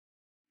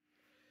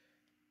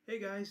Hey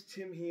guys,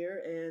 Tim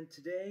here, and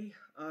today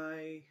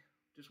I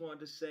just wanted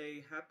to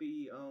say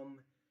happy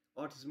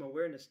Autism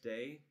Awareness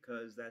Day,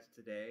 because that's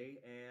today,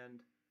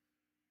 and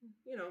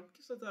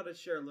just I thought I'd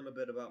share a little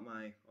bit about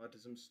my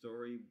autism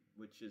story,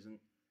 which isn't,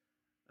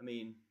 I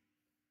mean,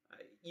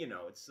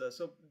 it's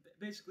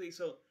basically,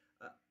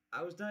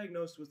 I was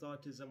diagnosed with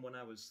autism when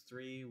I was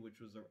 3,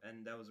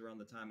 and that was around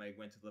the time I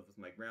went to live with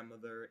my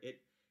grandmother. It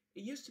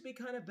used to be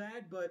kind of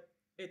bad, but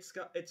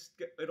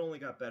it only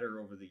got better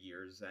over the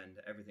years, and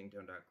everything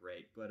turned out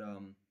great. But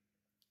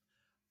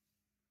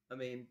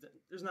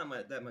there's not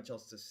that much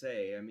else to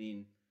say.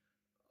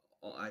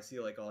 I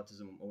feel like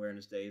Autism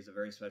Awareness Day is a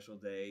very special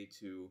day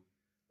to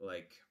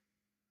like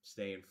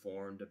stay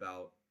informed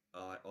about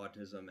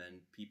autism and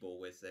people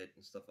with it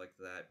and stuff like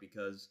that,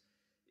 because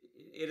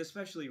it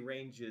especially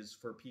ranges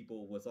for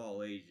people with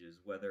all ages,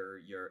 whether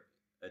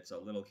it's a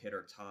little kid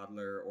or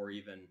toddler, or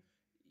even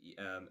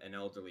an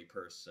elderly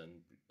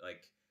person.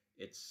 Like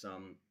it's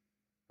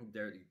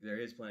there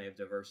is plenty of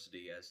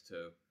diversity as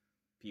to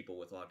people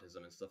with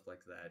autism and stuff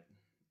like that.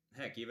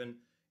 Heck, even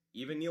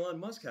Elon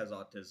Musk has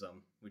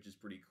autism, which is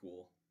pretty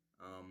cool.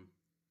 Um,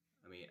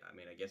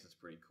 I guess it's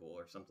pretty cool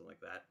or something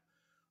like that.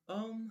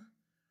 Um,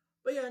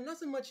 but yeah,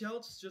 nothing much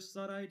else. Just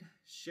thought I'd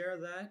share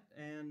that,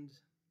 and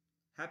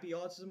happy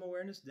Autism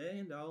Awareness Day,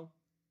 and I'll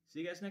see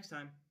you guys next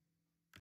time.